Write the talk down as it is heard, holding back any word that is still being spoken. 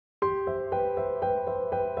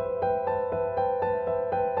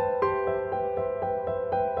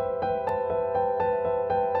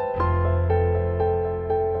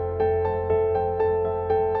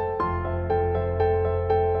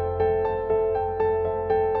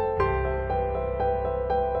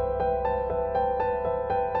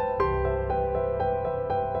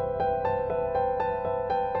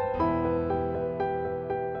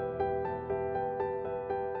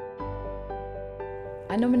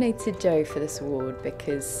nominated Jo for this award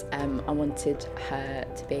because I wanted her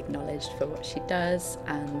to be acknowledged for what she does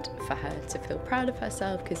and for her to feel proud of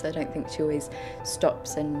herself, because I don't think she always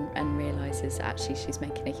stops and realises actually she's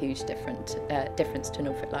making a huge difference to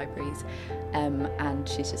Norfolk Libraries, and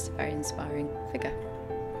she's just a very inspiring figure.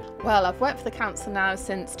 Well, I've worked for the council now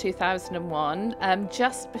since 2001,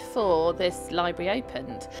 just before this library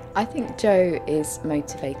opened. I think Jo is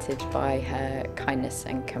motivated by her kindness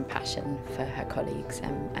and compassion for her colleagues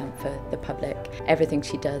and for the public. Everything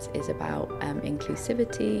she does is about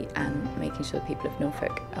inclusivity and making sure the people of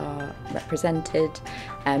Norfolk are represented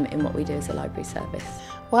in what we do as a library service.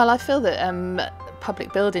 Well, I feel that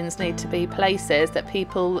public buildings need to be places that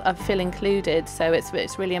people feel included, so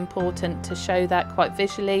it's really important to show that quite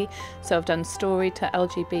visually. So I've done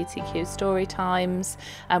LGBTQ story times,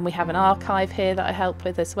 and we have an archive here that I help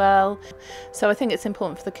with as well. So I think it's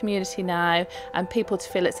important for the community now and people to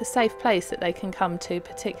feel it's a safe place that they can come to,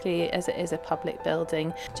 particularly as it is a public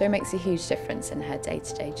building. Jo makes a huge difference in her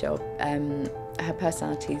day-to-day job. Her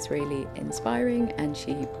personality is really inspiring and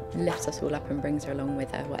she lifts us all up and brings her along with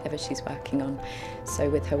her, whatever she's working on. So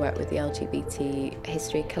with her work with the LGBT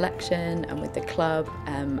History Collection and with the club,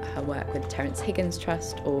 her work with Terence Higgins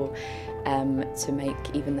Trust, or to make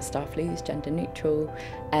even the staff loos gender neutral,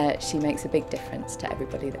 she makes a big difference to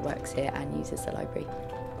everybody that works here and uses the library.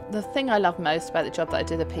 The thing I love most about the job that I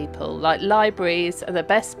do, the people. Like, libraries are the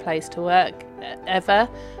best place to work ever.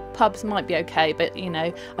 Pubs might be okay, but you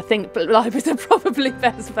know, I think libraries are probably the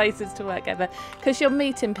best places to work ever, because you're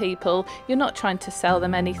meeting people, you're not trying to sell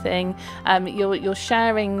them anything, you're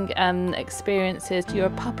sharing experiences. You're a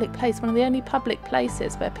public place, one of the only public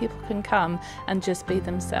places where people can come and just be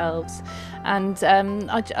themselves. And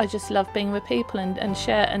I just love being with people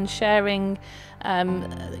and sharing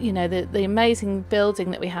you know, the amazing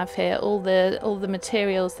building that we have here, all the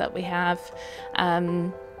materials that we have,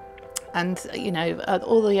 and you know,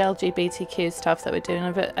 all the LGBTQ stuff that we're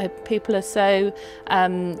doing. People are so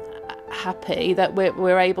happy that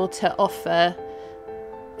we're able to offer.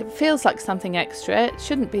 It feels like something extra. It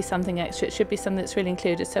shouldn't be something extra. It should be something that's really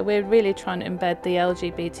included. So we're really trying to embed the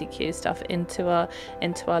LGBTQ stuff into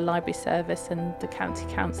our library service and the county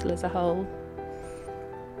council as a whole.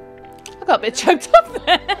 I got a bit choked up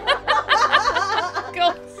there.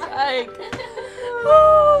 God's sake.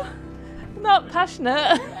 Oh, not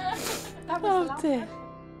passionate. Oh dear.